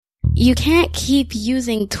You can't keep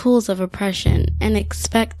using tools of oppression and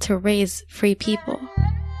expect to raise free people.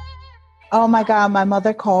 Oh my God, my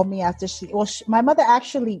mother called me after my mother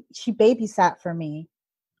actually, she babysat for me.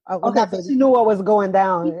 Okay, so she knew what was going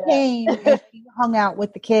down. She came and she hung out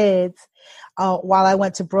with the kids while I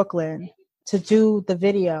went to Brooklyn to do the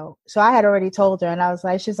video. So I had already told her, and I was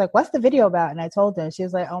like, she's like, what's the video about? And I told her, and she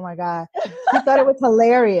was like, oh my God. She thought it was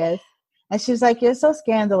hilarious. And she was like, you're so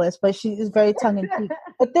scandalous, but she is very tongue-in-cheek.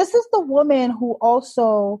 But this is the woman who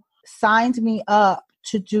also signed me up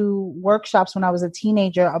to do workshops when I was a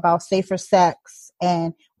teenager about safer sex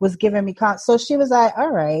and was giving me so she was like,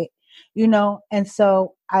 all right, you know. And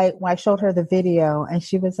so when I showed her the video, and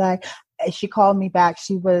she was like, she called me back.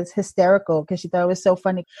 She was hysterical because she thought it was so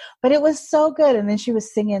funny, but it was so good. And then she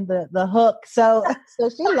was singing the hook. So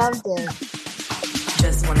she loved it.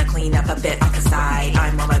 Just want to clean up a bit off the side.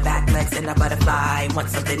 I'm on my back legs in a butterfly. Want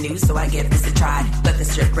something new, so I give this a try. Let the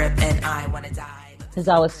strip rip and I want to die. Because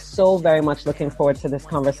I was so very much looking forward to this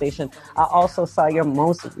conversation. I also saw your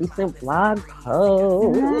most recent blog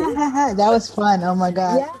post. That was fun. Oh my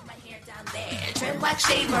God. Yeah.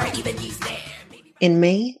 In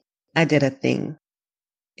May, I did a thing.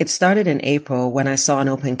 It started in April when I saw an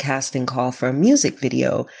open casting call for a music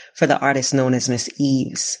video for the artist known as Miss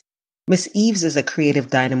Eves. Miss Eves is a creative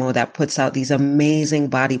dynamo that puts out these amazing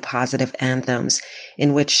body positive anthems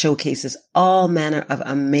in which showcases all manner of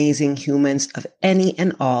amazing humans of any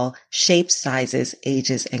and all shapes, sizes,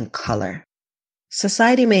 ages, and color.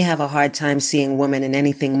 Society may have a hard time seeing women in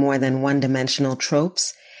anything more than one-dimensional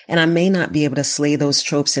tropes, and I may not be able to slay those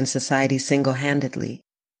tropes in society single-handedly.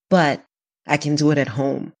 But I can do it at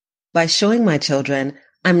home. By showing my children,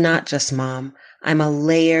 I'm not just mom. I'm a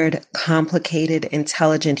layered, complicated,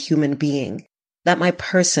 intelligent human being. That my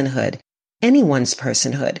personhood, anyone's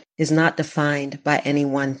personhood, is not defined by any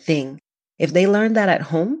one thing. If they learn that at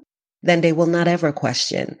home, then they will not ever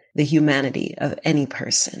question the humanity of any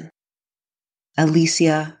person.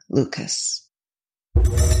 Alicia Lucas.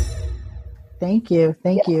 Thank you.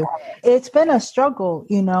 It's been a struggle,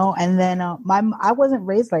 you know, and then I wasn't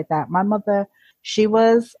raised like that. My mother, she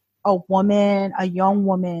was a young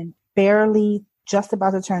woman, barely just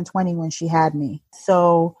about to turn 20 when she had me.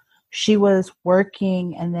 So she was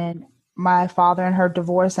working, and then my father and her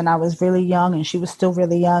divorced, and I was really young and she was still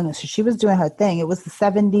really young. And so she was doing her thing. It was the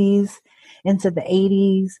 70s into the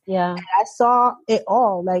 80s. Yeah. And I saw it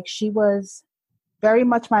all. Like, she was very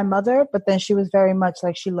much my mother, but then she was very much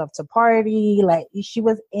like, she loved to party. Like, she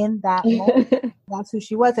was in that moment. That's who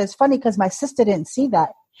she was. It's funny because my sister didn't see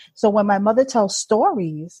that. So when my mother tells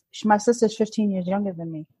stories, my sister's 15 years younger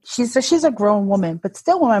than me. She's a grown woman, but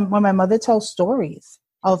still when my mother tells stories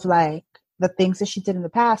of like the things that she did in the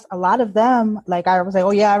past, a lot of them, like, I was like,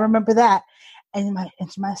 oh yeah, I remember that. And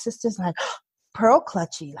my sister's like, pearl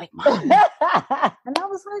clutchy, like, Mom. And I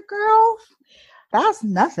was like, girl, that's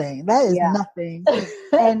nothing. That is nothing.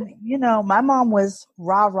 And, you know, my mom was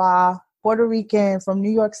rah-rah, Puerto Rican from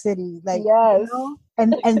New York City. Like, yes. You know?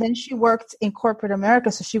 And then she worked in corporate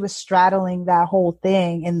America. So she was straddling that whole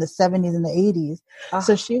thing in the 70s and the 80s.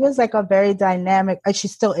 So she was like a very dynamic, she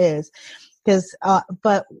still is.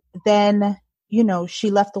 But then, you know, she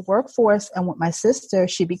left the workforce, and with my sister,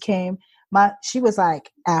 she was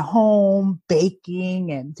like at home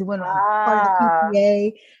baking and doing part of the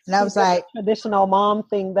PTA. And I was like, traditional mom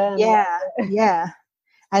thing then. Yeah.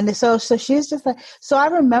 And so she's just like, so I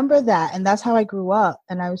remember that. And that's how I grew up.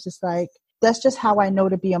 And I was just like, that's just how I know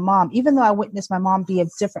to be a mom, even though I witnessed my mom be a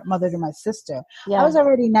different mother to my sister. Yeah. I was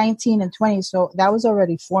already 19 and 20, so that was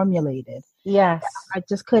already formulated. Yes. I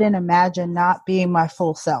just couldn't imagine not being my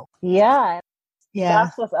full self. Yeah. Yeah.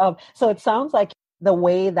 That's what's up. So it sounds like the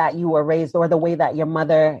way that you were raised, or the way that your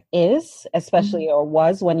mother is, especially or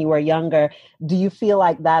was when you were younger, do you feel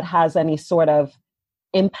like that has any sort of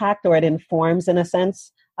impact, or it informs in a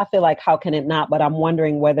sense? I feel like, how can it not? But I'm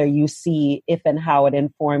wondering whether you see if and how it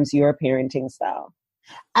informs your parenting style.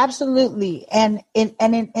 Absolutely. And in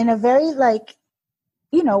a very, like,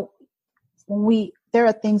 you know, there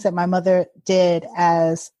are things that my mother did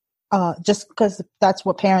as just because that's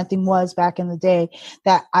what parenting was back in the day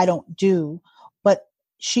that I don't do. But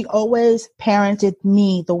she always parented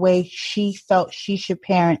me the way she felt she should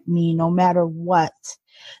parent me, no matter what.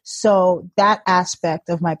 So that aspect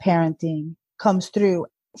of my parenting comes through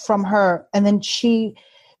from her. And then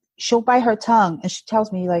she'll bite her tongue, and she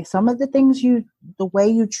tells me, like, some of the things the way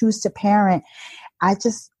you choose to parent, I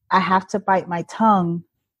have to bite my tongue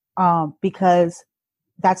because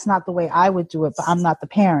that's not the way I would do it, but I'm not the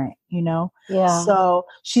parent, you know? Yeah. So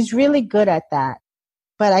she's really good at that.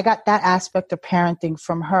 but I got that aspect of parenting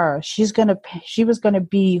from her. She was going to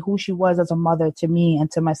be who she was as a mother to me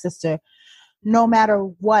and to my sister, no matter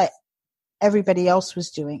what everybody else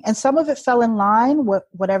was doing. And some of it fell in line with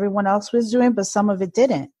what everyone else was doing, but some of it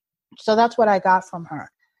didn't. So that's what I got from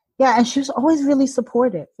her. Yeah, and she was always really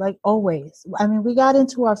supportive, like always. I mean, we got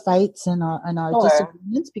into our fights and our Sure.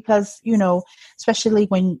 disagreements because, you know, especially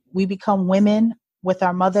when we become women with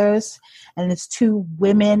our mothers and it's two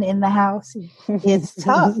women in the house, it's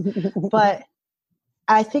tough. But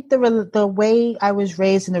I think the way I was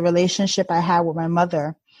raised and the relationship I had with my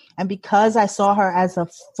mother, and because I saw her as a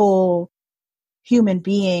full human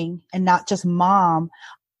being and not just mom,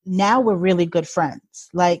 now we're really good friends.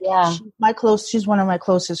 Like Yeah. she's one of my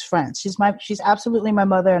closest friends. She's absolutely my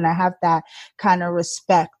mother, and I have that kind of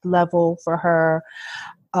respect level for her.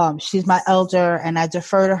 She's my elder and I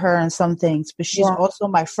defer to her in some things, but she's also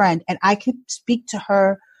my friend, and I can speak to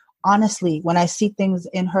her honestly when I see things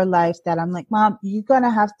in her life that I'm like, Mom, you're going to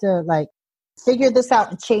have to like figure this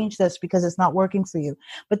out and change this because it's not working for you.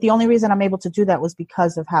 But the only reason I'm able to do that was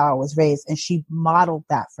because of how I was raised, and she modeled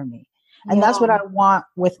that for me. And that's what I want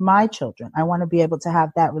with my children. I want to be able to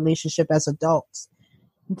have that relationship as adults,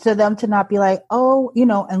 to them to not be like, oh, you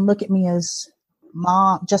know, and look at me as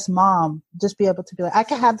mom, just be able to be like, I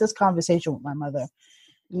can have this conversation with my mother.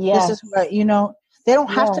 Yes. This is what, you know, they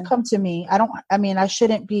don't have to come to me. I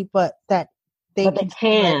shouldn't be, but that they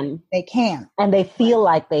can. They can. And they feel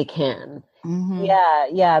like they can. Mm-hmm.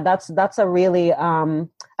 Yeah. That's a really,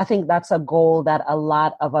 I think that's a goal that a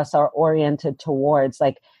lot of us are oriented towards,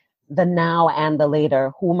 like the now and the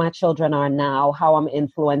later, who my children are now, how I'm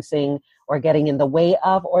influencing or getting in the way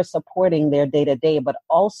of or supporting their day to day, but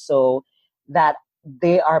also that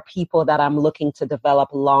they are people that I'm looking to develop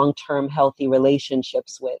long-term healthy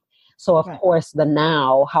relationships with. So of course the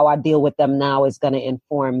now, how I deal with them now is going to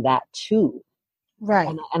inform that too. Right.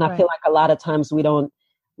 And I feel like a lot of times we don't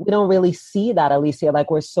really see that, Alicia. Like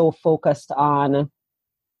we're so focused on,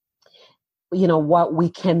 you know, what we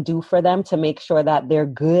can do for them to make sure that they're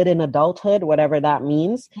good in adulthood, whatever that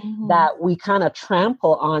means, that we kind of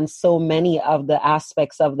trample on so many of the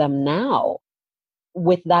aspects of them now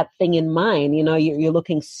with that thing in mind. You know, you're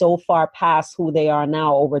looking so far past who they are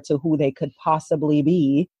now over to who they could possibly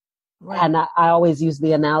be. Right. And I always use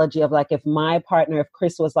the analogy of like, if my partner, if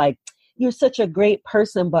Chris was like, you're such a great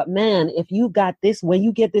person, but man, if you got this, when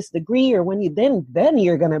you get this degree or when you, then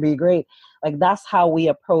you're going to be great. Like that's how we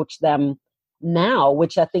approach them now,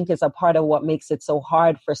 which I think is a part of what makes it so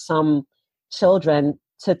hard for some children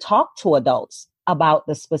to talk to adults about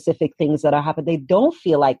the specific things that are happening. They don't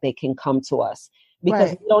feel like they can come to us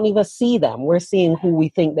because we don't even see them. We're seeing who we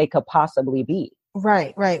think they could possibly be.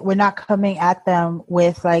 Right. We're not coming at them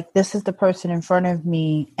with like, this is the person in front of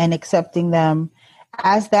me, and accepting them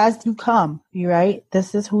as you come, right?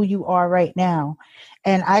 This is who you are right now.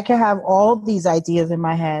 And I can have all these ideas in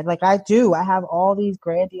my head. Like I have all these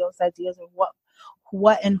grandiose ideas of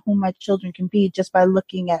what and who my children can be just by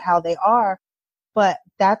looking at how they are. But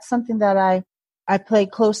that's something that I play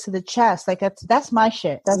close to the chest. Like that's my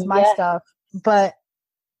shit. That's my stuff. But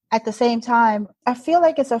at the same time, I feel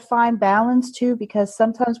like it's a fine balance too, because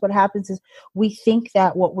sometimes what happens is we think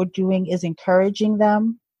that what we're doing is encouraging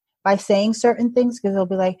them by saying certain things, because they'll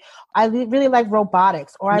be like, I really like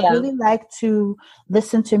robotics, or I really like to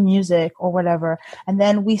listen to music or whatever. And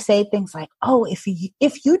then we say things like, oh, if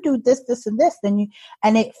you do this, this, and this, then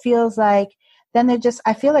and it feels like, then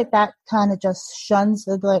I feel like that kind of just shuns.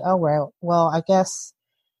 They'll be like, oh, well, I guess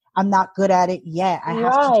I'm not good at it yet. I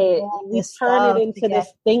have to do all this turn it into this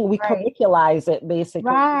thing. We curriculize it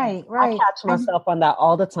basically. Right. I catch myself on that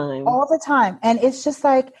all the time. And it's just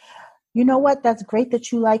like, you know what? That's great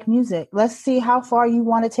that you like music. Let's see how far you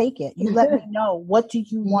want to take it. You let me know. What do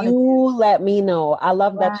you want to do? You let me know. I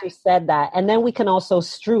love that you said that. And then we can also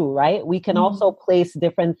strew, right? We can also place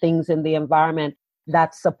different things in the environment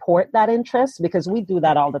that support that interest, because we do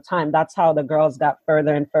that all the time. That's how the girls got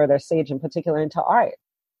further and further, Sage in particular, into art,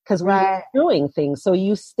 because we're doing things. So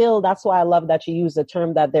that's why I love that you use the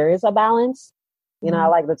term that there is a balance. You know, I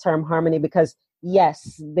like the term harmony, because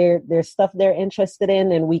yes, there's stuff they're interested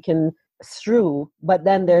in and we can strew, but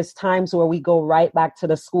then there's times where we go right back to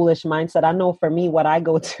the schoolish mindset. I know for me, what I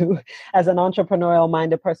go to as an entrepreneurial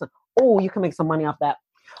minded person, oh, you can make some money off that.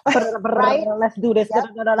 Let's do this. Yep.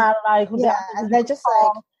 And they're just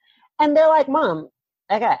like, and they're like, Mom,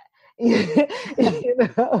 okay. You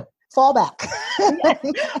know? Fall back.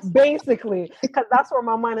 Basically, because that's where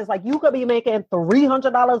my mind is like, you could be making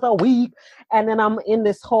 $300 a week. And then I'm in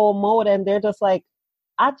this whole mode and they're just like,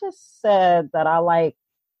 I just said that I like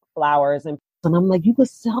flowers. And I'm like, you could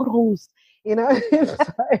sell those You know, it's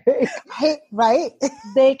like, right?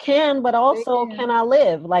 they can, but also can I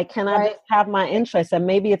live? Like, can I just have my interests? And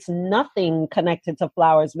maybe it's nothing connected to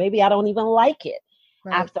flowers. Maybe I don't even like it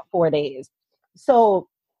after 4 days. So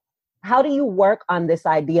how do you work on this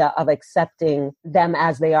idea of accepting them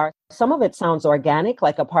as they are? Some of it sounds organic,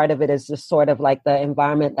 like a part of it is just sort of like the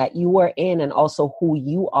environment that you were in and also who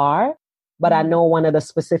you are. But I know one of the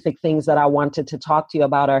specific things that I wanted to talk to you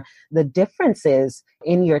about are the differences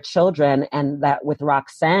in your children, and that with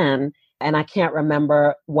Roxanne, and I can't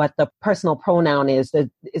remember what the personal pronoun is.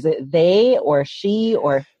 Is it they or she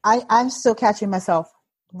or? I'm still catching myself.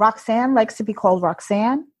 Roxanne likes to be called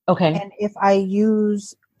Roxanne. Okay. And if I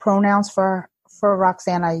use pronouns for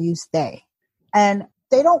Roxanne, I use they. And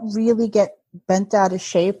they don't really get bent out of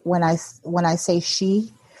shape when I say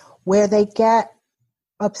she. Where they get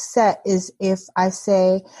upset is if I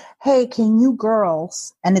say, hey, can you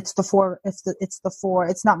girls, and it's the four,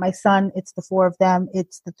 it's not my son, it's the four of them,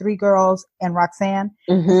 it's the three girls and Roxanne.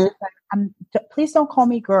 Please don't call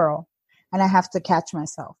me girl. And I have to catch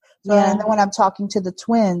myself. So and then when I'm talking to the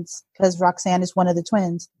twins, because Roxanne is one of the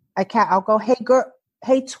twins, I'll go, hey girl,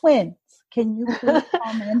 hey twins, can you please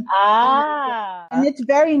come in? And it's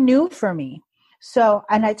very new for me. So,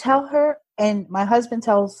 and I tell her, and my husband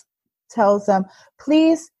tells them,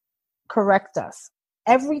 please correct us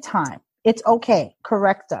every time. It's okay.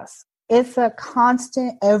 Correct us. It's a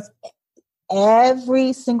constant of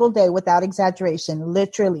every single day without exaggeration,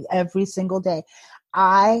 literally every single day.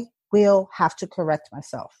 I will have to correct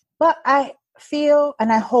myself. But I feel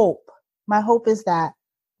and I hope, my hope is that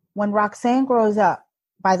when Roxanne grows up,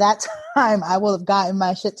 by that time, I will have gotten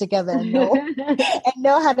my shit together and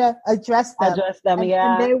know how to address them.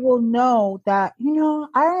 And they will know that,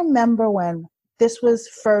 I remember when this was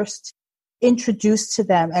first introduced to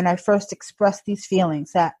them and I first expressed these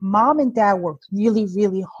feelings, that mom and dad worked really,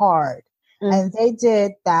 really hard. And they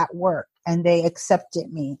did that work and they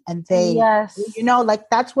accepted me. And they,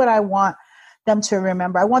 that's what I want them to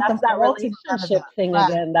remember. I want them that relationship thing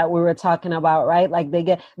again that we were talking about, right? Like they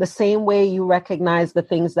get the same way you recognize the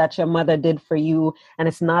things that your mother did for you, and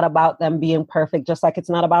it's not about them being perfect, just like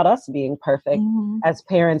it's not about us being perfect as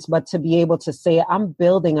parents, but to be able to say, I'm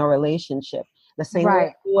building a relationship. The same way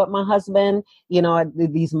I do with my husband,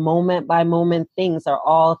 these moment by moment things are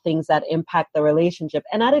all things that impact the relationship.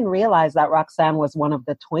 And I didn't realize that Roxanne was one of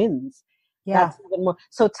the twins. Yeah. That's even more.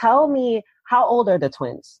 So tell me, how old are the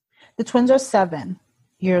twins? The twins are 7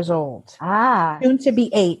 years old. Soon to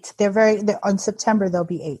be 8. They're on September, they'll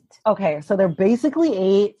be 8. Okay, so they're basically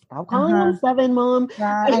 8. Stop calling them 7, Mom.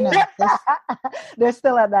 I know. They're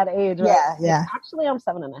still at that age, right? Yeah. Actually, I'm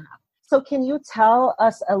 7.5. So can you tell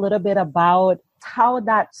us a little bit about how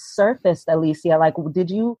that surfaced, Alicia? Like,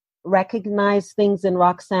 did you recognize things in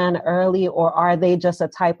Roxanne early, or are they just a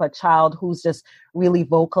type of child who's just really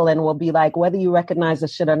vocal and will be like, whether you recognize the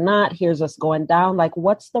shit or not, here's what's going down? Like,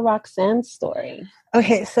 what's the Roxanne story?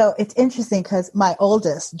 Okay, so it's interesting because my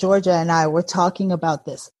oldest, Georgia, and I were talking about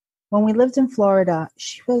this. When we lived in Florida,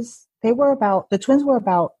 the twins were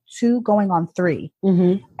about 2 going on 3.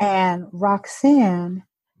 And Roxanne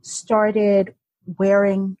started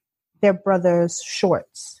wearing their brother's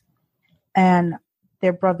shorts and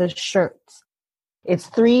their brother's shirts. It's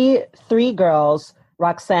three girls,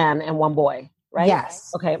 Roxanne, and 1 boy, right? Yes.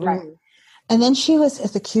 Okay. Right. And then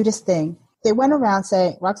it's the cutest thing.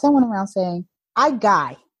 Roxanne went around saying, I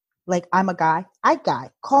guy. Like, I'm a guy. I guy.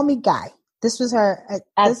 Call me guy. This was her. At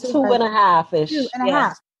 2.5-ish.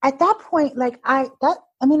 2.5. At that point,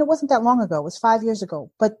 it wasn't that long ago. It was 5 years ago.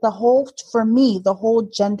 But for me, the whole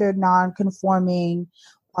gender non-conforming,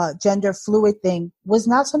 gender fluid thing was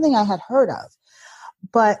not something I had heard of.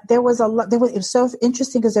 But it was so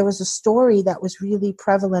interesting because there was a story that was really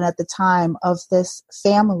prevalent at the time of this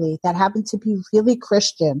family that happened to be really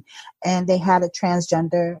Christian, and they had a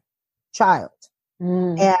transgender child.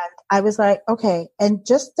 And I was like, okay. And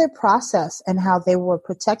just their process and how they were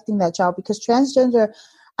protecting that child, because transgender,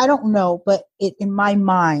 I don't know, but in my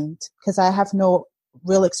mind, because I have no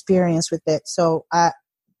real experience with it. So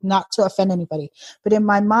not to offend anybody, but in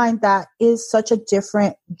my mind, that is such a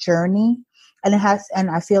different journey. And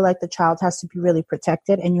I feel like the child has to be really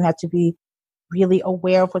protected, and you have to be really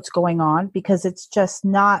aware of what's going on, because it's just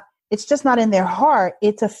not in their heart.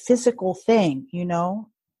 It's a physical thing,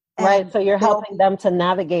 Right. So you're helping them to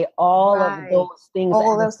navigate all of those things.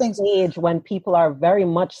 All those things. Age when people are very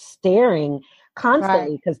much staring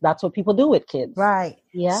constantly, because that's what people do with kids. Right.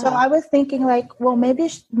 Yeah. So I was thinking well,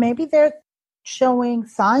 maybe they're showing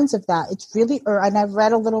signs of that. It's really, and I've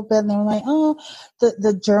read a little bit, and they're like,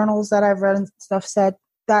 the journals that I've read and stuff said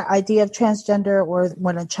that idea of transgender, or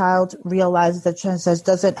when a child realizes that transgender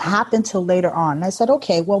doesn't happen till later on. And I said,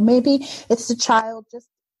 okay, well, maybe it's the child. Just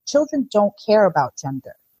children don't care about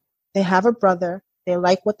gender. They have a brother. They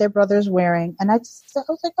like what their brother's wearing. And I was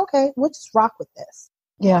like, okay, we'll just rock with this.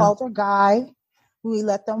 Yeah. We called her Guy. We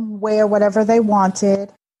let them wear whatever they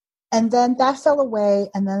wanted. And then that fell away.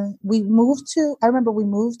 And then we moved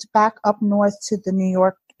back up north to the New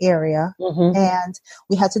York area. Mm-hmm. And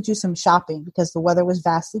we had to do some shopping because the weather was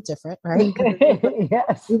vastly different, right?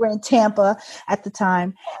 Yes. We were in Tampa at the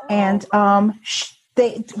time. And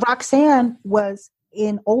Roxanne was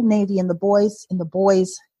in Old Navy in the boys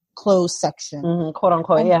clothes section. Mm-hmm, quote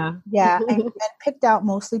unquote, yeah. Yeah, and picked out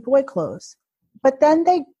mostly boy clothes. But then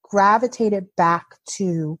they gravitated back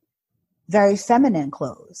to very feminine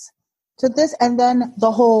clothes. So and then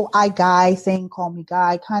the whole Guy thing, call me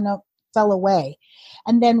Guy, kind of fell away.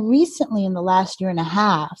 And then recently, in the last year and a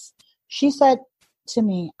half, she said to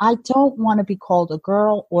me, I don't want to be called a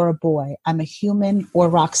girl or a boy. I'm a human or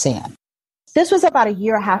Roxanne. This was about a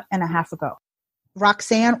year and a half ago.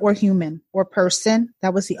 Roxanne or human or person.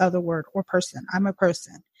 That was the other word, or person. I'm a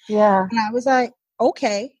person. Yeah. And I was like,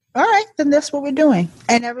 okay, all right, then that's what we're doing.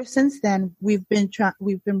 And ever since then, we've been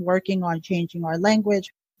working on changing our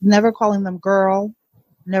language, never calling them girl,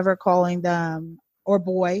 never calling them or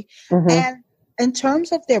boy. Mm-hmm. And in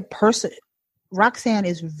terms of their person, Roxanne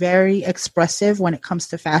is very expressive when it comes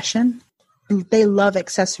to fashion. They love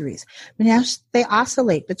accessories. But now they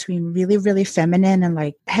oscillate between really, really feminine and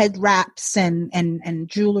like head wraps and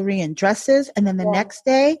jewelry and dresses. And then the next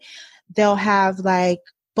day they'll have like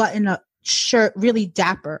button up shirt, really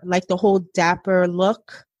dapper, like the whole dapper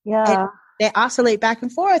look. Yeah. And they oscillate back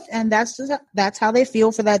and forth. And that's how they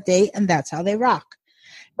feel for that day. And that's how they rock.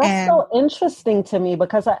 That's so interesting to me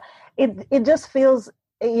because it just feels,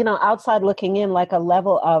 outside looking in, like a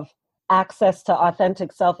level of access to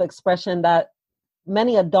authentic self-expression that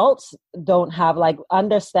many adults don't have, like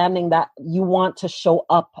understanding that you want to show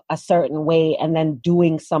up a certain way and then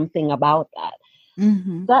doing something about that.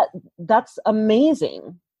 Mm-hmm. That's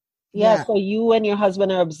amazing. Yeah. So you and your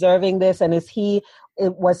husband are observing this, and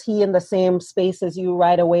was he in the same space as you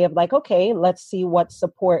right away of like, okay, let's see what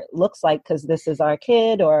support looks like because this is our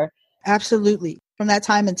kid? Or absolutely. From that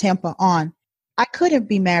time in Tampa on, I couldn't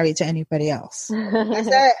be married to anybody else. I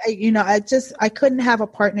said, I couldn't have a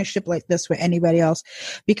partnership like this with anybody else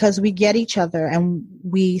because we get each other and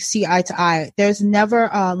we see eye to eye. There's never,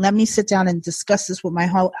 let me sit down and discuss this with my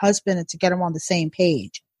husband and to get him on the same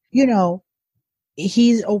page.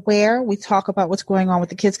 He's aware. We talk about what's going on with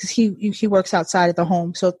the kids because he works outside of the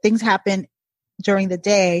home. So things happen during the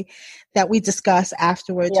day that we discuss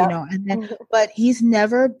afterwards, and then, but he's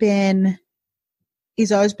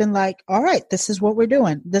always been like, all right, this is what we're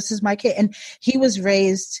doing. This is my kid. And he was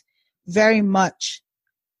raised very much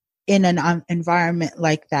in an environment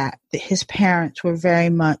like that. His parents were very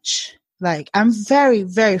much like, I'm very,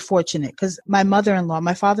 very fortunate because my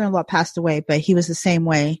father-in-law passed away, but he was the same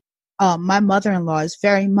way. My mother-in-law is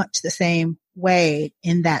very much the same way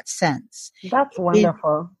in that sense. That's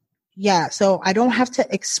wonderful. Yeah. So I don't have to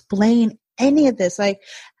explain any of this. Like,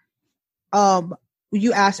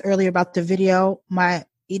 you asked earlier about the video,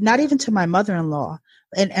 not even to my mother-in-law.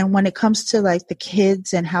 And when it comes to like the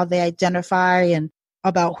kids and how they identify and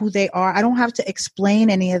about who they are, I don't have to explain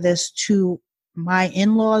any of this to my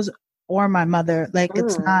in-laws or my mother. Like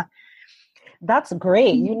it's not. That's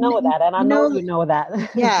great. You know that. And I know you know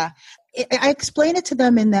that. Yeah. I explain it to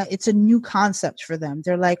them in that it's a new concept for them.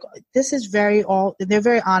 They're like, this is they're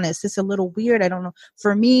very honest. It's a little weird. I don't know.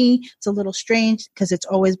 For me, it's a little strange because it's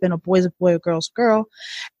always been a boy's a boy, a girl's a girl.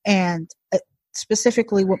 And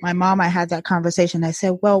specifically with my mom, I had that conversation. I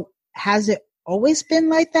said, well, has it always been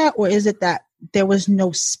like that? Or is it that there was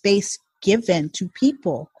no space given to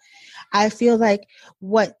people? I feel like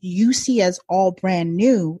what you see as all brand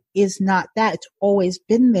new is not that. It's always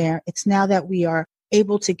been there. It's now that we are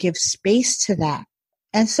able to give space to that.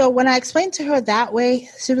 And so when I explained to her that way,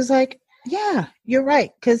 she was like, yeah, you're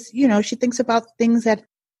right. Because, she thinks about things that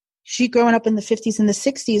she growing up in the 50s and the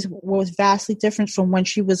 60s was vastly different from when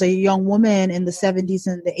she was a young woman in the 70s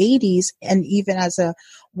and the 80s. And even as a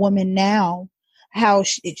woman now,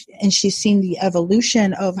 and she's seen the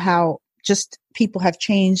evolution of how just people have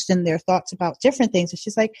changed in their thoughts about different things. And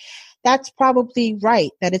she's like, that's probably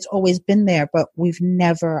right, that it's always been there, but we've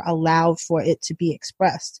never allowed for it to be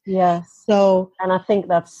expressed. Yes. So, and I think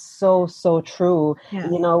that's so, so true. Yeah.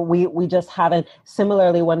 We just haven't,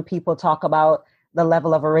 similarly, when people talk about the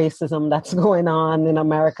level of racism that's going on in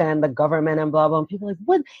America and the government and blah, blah, and people are like,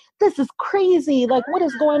 what? This is crazy. Like, what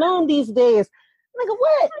is going on these days? Like,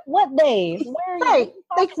 what days? Where are you? Right.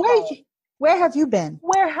 Like, Where have you been?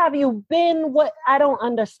 Where have you been? What? I don't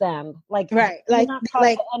understand. Like, Right. you're not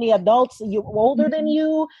talking to any adults you older than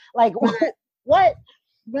you. Like, what?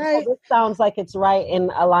 Right. So this sounds like it's right in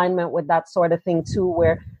alignment with that sort of thing too,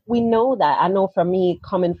 where we know that. I know for me,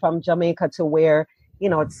 coming from Jamaica to where,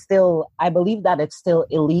 it's still, I believe that it's still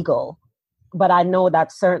illegal, but I know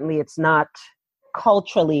that certainly it's not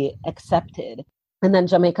culturally accepted. And then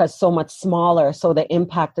Jamaica is so much smaller, so the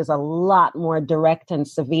impact is a lot more direct and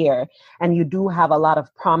severe. And you do have a lot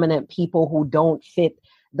of prominent people who don't fit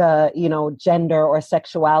the, gender or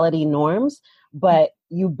sexuality norms, but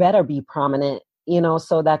you better be prominent,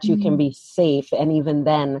 so that you can be safe. And even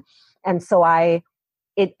then, and so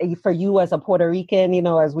for you as a Puerto Rican,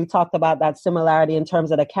 as we talked about that similarity in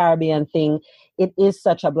terms of the Caribbean thing, it is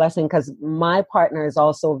such a blessing because my partner is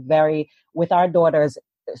also with our daughters,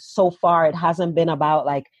 so far it hasn't been about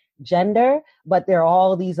like gender, but there are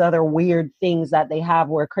all these other weird things that they have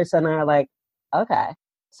where Chris and I are like, okay,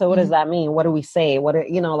 so what does that mean? What do we say?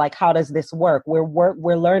 Like, how does this work?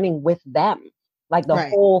 We're learning with them. Like the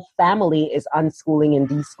whole family is unschooling and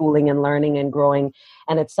deschooling and learning and growing.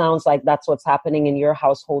 And it sounds like that's what's happening in your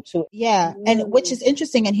household too. Yeah. And which is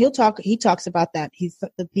interesting. And he talks about that. He's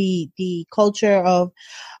the culture of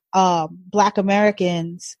Black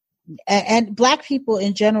Americans and Black people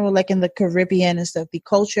in general, like in the Caribbean and stuff, the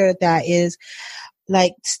culture that is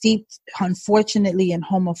like steeped, unfortunately, in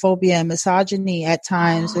homophobia and misogyny at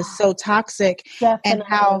times is so toxic. Definitely. And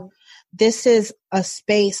how this is a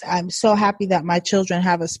space. I'm so happy that my children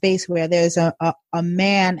have a space where there's a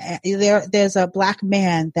man, there's a Black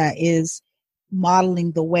man that is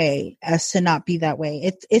modeling the way as to not be that way.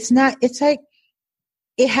 It's like,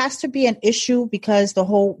 it has to be an issue because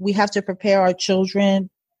we have to prepare our children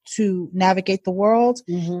to navigate the world.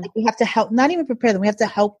 Like we have to help, not even prepare them. We have to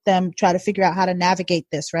help them try to figure out how to navigate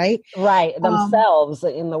this, right? Right. Themselves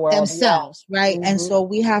in the world. Themselves, yeah. Right? And so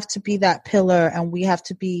we have to be that pillar, and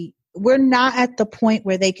we're not at the point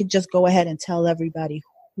where they could just go ahead and tell everybody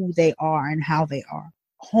who they are and how they are.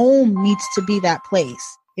 Home needs to be that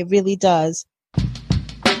place. It really does.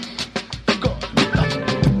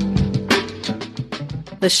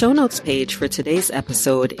 The show notes page for today's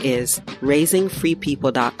episode is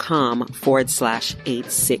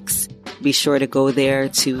raisingfreepeople.com/86. Be sure to go there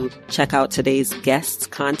to check out today's guest's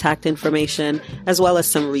contact information, as well as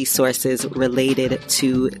some resources related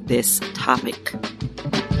to this topic.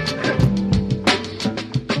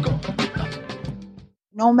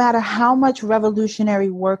 No matter how much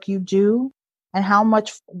revolutionary work you do and how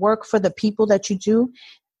much work for the people that you do,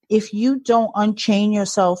 if you don't unchain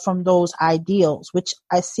yourself from those ideals, which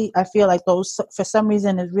I feel like those, for some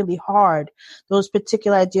reason, is really hard, those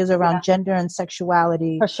particular ideas around gender and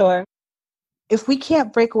sexuality. For sure. If we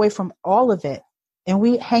can't break away from all of it and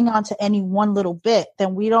we hang on to any one little bit,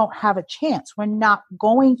 then we don't have a chance. We're not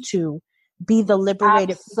going to be the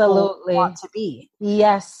liberated people we want to be.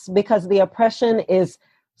 Yes, because the oppression is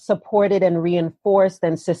supported and reinforced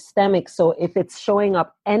and systemic. So if it's showing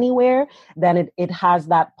up anywhere, then it has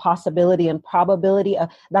that possibility and probability.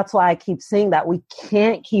 That's why I keep saying that we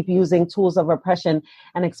can't keep using tools of oppression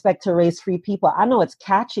and expect to raise free people. I know it's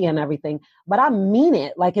catchy and everything, but I mean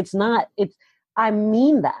it. Like I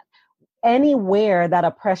mean that. Anywhere that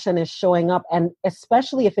oppression is showing up, and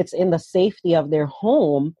especially if it's in the safety of their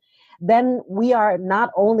home, then we are not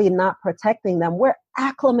only not protecting them, we're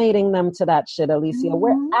acclimating them to that shit, Alicia. Mm-hmm.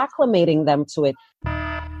 We're acclimating them to it.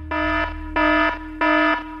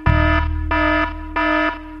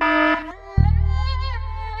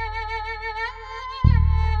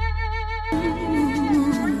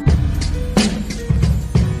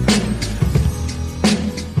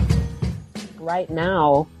 Right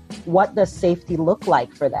now, what does safety look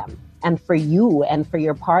like for them? And for you and for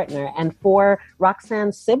your partner and for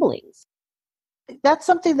Roxanne's siblings? That's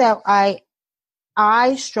something that I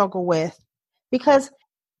struggle with, because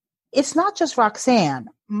it's not just Roxanne.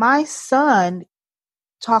 My son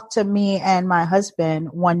talked to me and my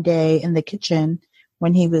husband one day in the kitchen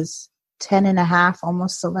when he was 10 and a half,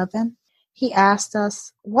 almost 11. He asked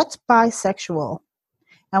us, what's bisexual?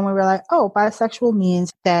 And we were like, oh, bisexual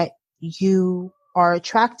means that you are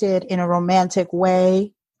attracted in a romantic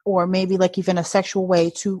way, or maybe like even a sexual way,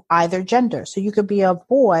 to either gender. So you could be a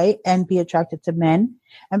boy and be attracted to men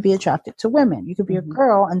and be attracted to women. You could be a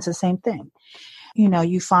girl and it's the same thing. You know,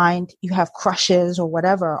 you find you have crushes or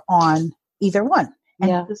whatever on either one. And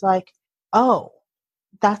it was like, oh,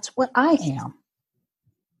 that's what I am.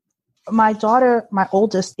 My daughter, my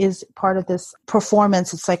oldest, is part of this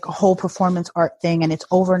performance. It's like a whole performance art thing, and it's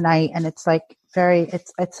overnight, and it's like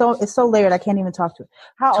it's so layered. I can't even talk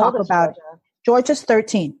about it. George is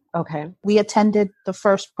 13. Okay. We attended the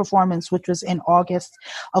first performance, which was in August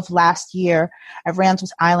of last year at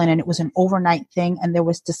Ransom's Island, and it was an overnight thing, and there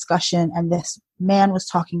was discussion, and this man was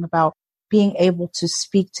talking about being able to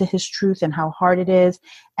speak to his truth and how hard it is.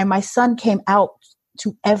 And my son came out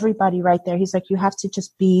to everybody right there. He's like, you have to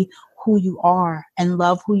just be who you are and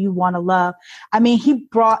love who you want to love. I mean, he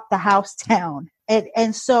brought the house down.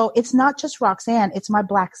 And so it's not just Roxanne, it's my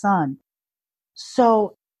Black son.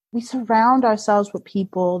 So we surround ourselves with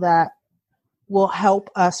people that will help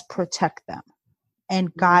us protect them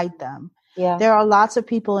and guide them. Yeah. There are lots of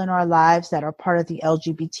people in our lives that are part of the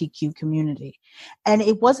LGBTQ community. And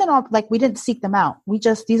it wasn't all, like, we didn't seek them out.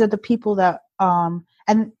 These are the people that,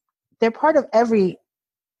 and they're part of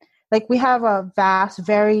we have a vast,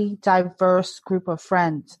 very diverse group of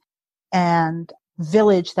friends and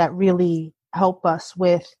village that really help us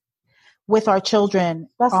with our children.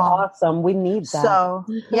 That's awesome. We need that. So,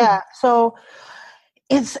 yeah. So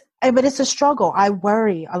but it's a struggle. I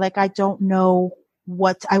worry. Like, I don't know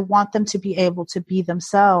I want them to be able to be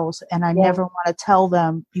themselves. And I never want to tell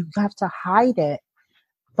them you have to hide it.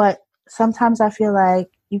 But sometimes I feel like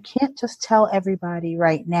you can't just tell everybody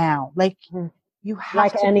right now. Like, you have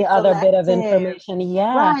like to any other bit of information.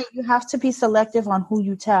 Yeah. Right. You have to be selective on who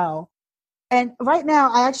you tell. And right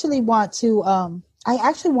now I actually want to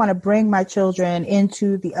bring my children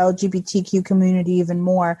into the LGBTQ community even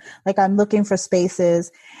more. Like, I'm looking for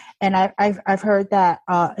spaces, and I've heard that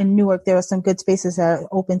in Newark there are some good spaces that are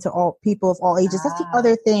open to all people of all ages. That's the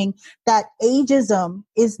other thing, that ageism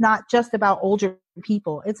is not just about older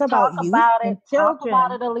people. It's about youth and children. Talk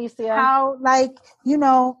about it, Alicia. How, like,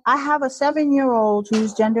 I have a 7-year-old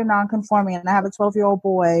who's gender nonconforming, and I have a 12-year-old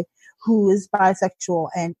boy who is bisexual,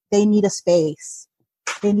 and they need a space.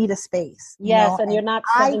 They need a space. Yes, and you're not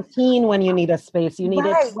 17 when you need a space. You need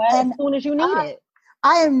it as soon as you need it.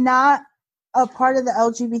 I am not a part of the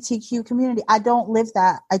LGBTQ community. I don't live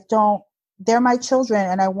that. They're my children,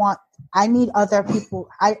 and I need other people.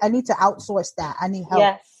 I need to outsource that. I need help.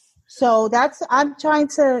 Yes. So I'm trying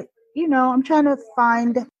to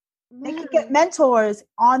find, they can get mentors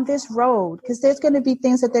on this road, because there's going to be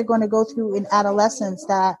things that they're going to go through in adolescence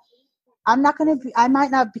that I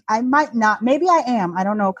might not, maybe I am, I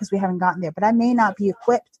don't know, because we haven't gotten there, but I may not be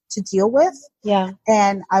equipped to deal with. Yeah.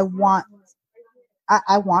 And I want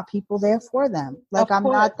people there for them. Like, I'm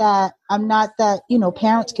not that,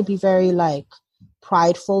 parents could be very, like,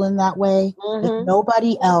 prideful in that way. Mm-hmm. If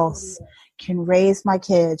nobody else can raise my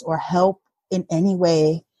kids or help in any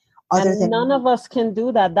way other than none of us can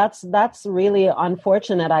do that. That's really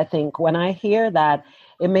unfortunate. I think when I hear that,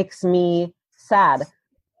 it makes me sad,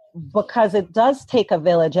 because it does take a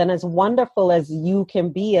village. And as wonderful as you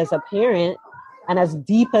can be as a parent and as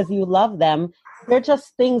deep as you love them, they're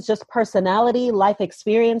just things, just personality, life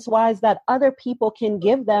experience wise, that other people can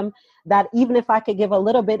give them, that even if I could give a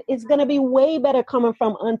little bit, it's going to be way better coming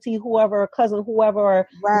from auntie, whoever, or cousin, whoever, or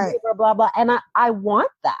neighbor, blah, blah. And I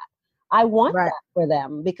want that. I want that for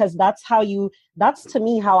them, because that's to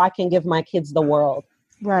me how I can give my kids the world.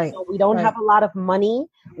 Right. So we don't have a lot of money.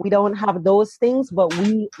 We don't have those things, but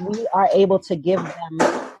we are able to give them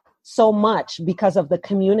so much because of the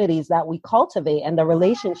communities that we cultivate and the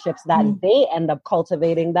relationships that they end up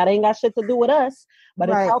cultivating that ain't got shit to do with us, but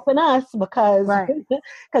it's helping us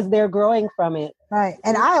because they're growing from it. Right.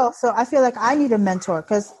 And I feel like I need a mentor,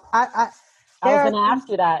 because I was going to ask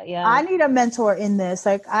you that. Yeah. I need a mentor in this.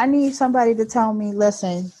 Like, I need somebody to tell me,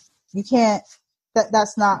 listen, you can't,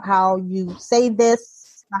 that's not how you say this.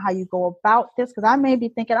 Not how you go about this, because I may be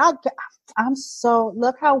thinking,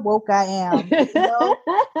 look how woke I am,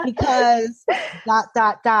 because ...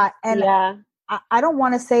 and I don't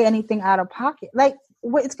want to say anything out of pocket. Like,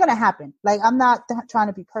 it's going to happen. Like, I'm not trying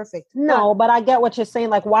to be perfect. No, but I get what you're saying.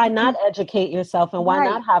 Like, why not educate yourself, and why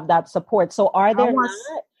not have that support? So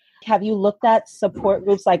have you looked at support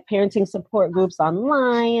groups, like parenting support groups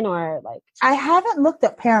online, or like? I haven't looked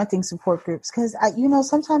at parenting support groups, because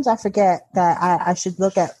sometimes I forget that I should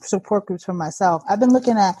look at support groups for myself. I've been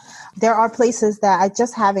looking at, there are places that I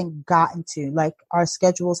just haven't gotten to, like, our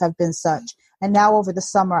schedules have been such. And now over the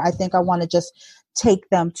summer, I think I want to just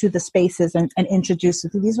take them to the spaces and introduce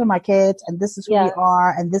them. These are my kids, and this is who we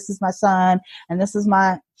are, and this is my son, and this is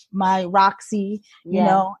my Roxy,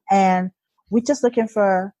 and we're just looking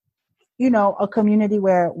for, a community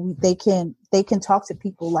where they can talk to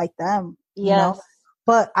people like them.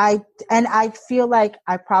 But I feel like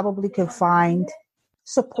I probably could find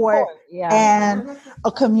support and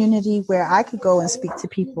a community where I could go and speak to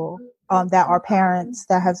people that are parents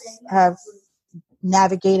that have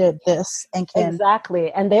navigated this and can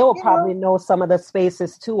and they will probably know some of the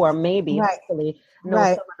spaces too, or maybe hopefully know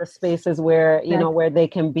Right. some of the spaces where, you know, where they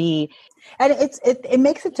can be. And it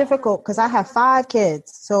makes it difficult because I have 5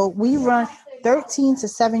 kids. So we run 13 to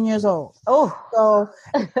 7 years old. Oh, So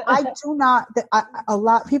I do not, a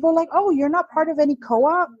lot, people are like, oh, you're not part of any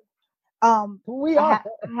co-op. we are.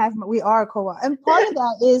 We are a co-op. And part of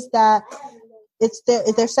that is that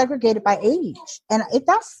they're segregated by age. And if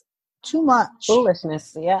that's too much.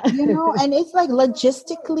 Foolishness, yeah. You know, and it's like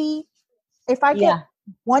logistically, if I get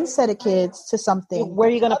one set of kids to something, where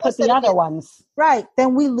are you going to put the other ones? Right.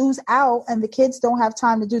 Then we lose out and the kids don't have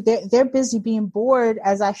time to do, they're busy being bored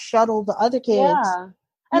as I shuttle the other kids. Yeah.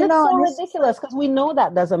 And it's so ridiculous because we know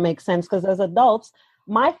that doesn't make sense because as adults,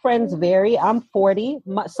 my friends vary. I'm 40.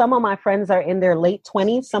 Some of my friends are in their late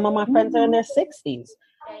 20s. Some of my friends are in their 60s.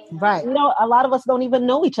 Right. You know, a lot of us don't even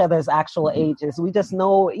know each other's actual ages. We just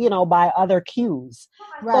know, you know, by other cues.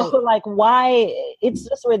 Right. So like why it's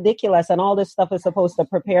just ridiculous. And all this stuff is supposed to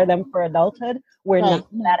prepare them for adulthood where none of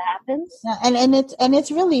that happens. Yeah. And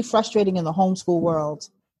it's really frustrating in the homeschool world.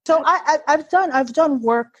 So I've done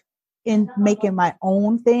work in making my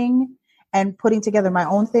own thing and putting together my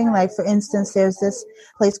own thing. Like for instance, there's this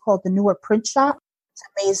place called the Newark Print Shop. It's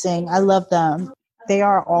amazing. I love them. They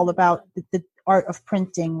are all about the art of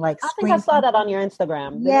printing, like I think I saw that on your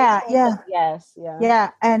Instagram. Yeah.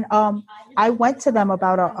 And I went to them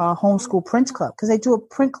about a homeschool print club because they do a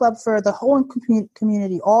print club for the whole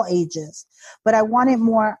community, all ages. But I wanted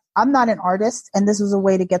more. I'm not an artist, and this was a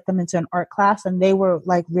way to get them into an art class, and they were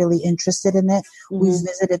like really interested in it. Mm-hmm. We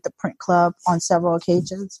visited the print club on several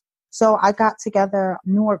occasions. So I got together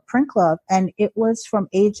Newark Print Club, and it was from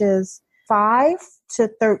ages 5 to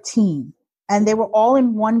 13. And they were all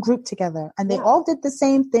in one group together and they all did the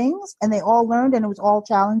same things and they all learned and it was all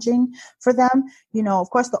challenging for them. You know, of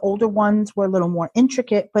course, the older ones were a little more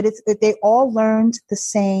intricate, but they all learned the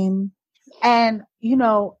same. And, you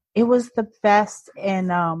know, it was the best.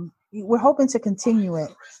 And we're hoping to continue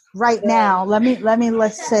it right now.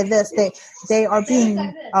 Let's say this. They are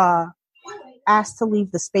being asked to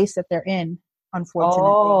leave the space that they're in,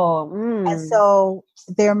 unfortunately. And so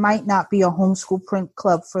there might not be a homeschool print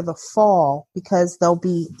club for the fall because they'll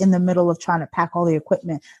be in the middle of trying to pack all the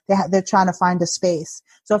equipment. They're trying to find a space.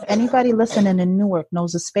 So if anybody listening in Newark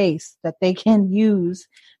knows a space that they can use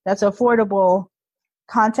that's affordable,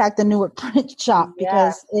 contact the Newark Print Shop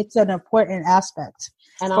because it's an important aspect.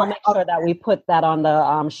 And I'll make sure that we put that on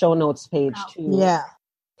the show notes page too. Yeah.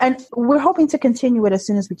 And we're hoping to continue it as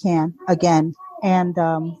soon as we can again. And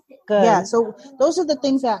yeah, so those are the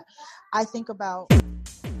things that I think about.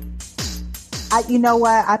 You know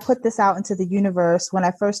what? I put this out into the universe when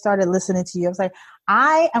I first started listening to you. I was like,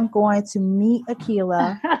 I am going to meet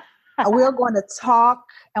Akilah. We're going to talk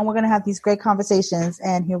and we're going to have these great conversations.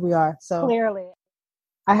 And here we are. So clearly,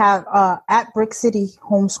 I have at Brick City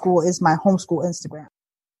Homeschool is my homeschool Instagram.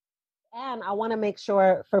 And I want to make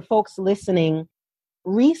sure for folks listening,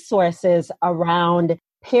 resources around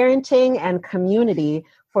parenting and community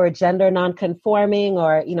for gender nonconforming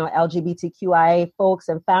or, you know, LGBTQIA folks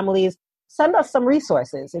and families. Send us some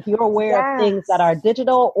resources. If you're aware of things that are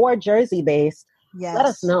digital or Jersey based, let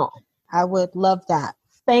us know. I would love that.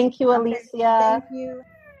 Thank you, Alicia. Thank you.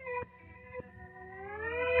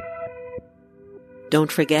 Don't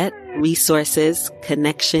forget resources,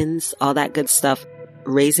 connections, all that good stuff.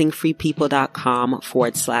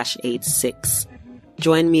 RaisingFreePeople.com/86.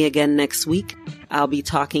 Join me again next week. I'll be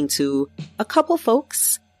talking to a couple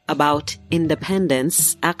folks about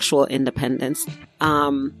independence, actual independence.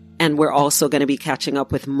 And we're also going to be catching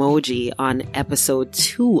up with Moji on episode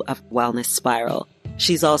 2 of Wellness Spiral.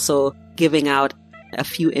 She's also giving out a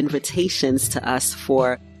few invitations to us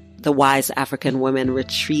for the Wise African Women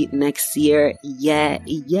Retreat next year. Yeah.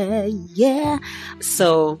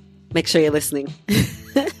 So make sure you're listening.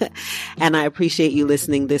 And I appreciate you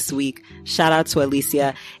listening this week. Shout out to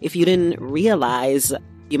Alicia. If you didn't realize,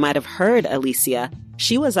 you might have heard Alicia.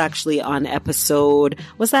 She was actually on episode,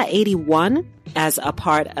 was that 81? As a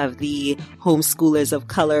part of the Homeschoolers of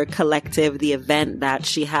Color Collective, the event that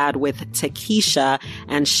she had with Takesha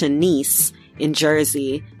and Shanice in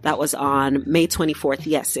Jersey. That was on May 24th.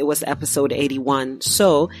 Yes, it was episode 81.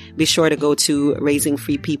 So be sure to go to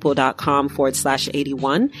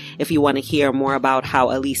raisingfreepeople.com/81 if you want to hear more about how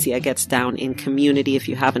Alicia gets down in community, if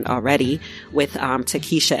you haven't already, with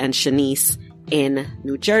Takesha and Shanice in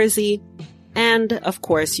New Jersey. And of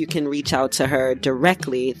course, you can reach out to her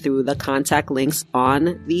directly through the contact links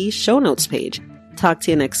on the show notes page. Talk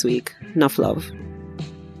to you next week. Enough love.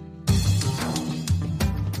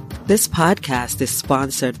 This podcast is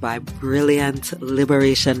sponsored by brilliant,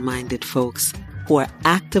 liberation-minded folks who are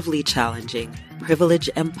actively challenging privilege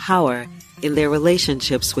and power in their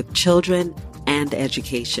relationships with children and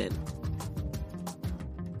education.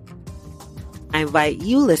 I invite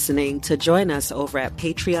you listening to join us over at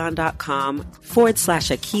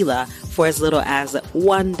patreon.com/Akila for as little as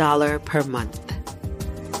 $1 per month.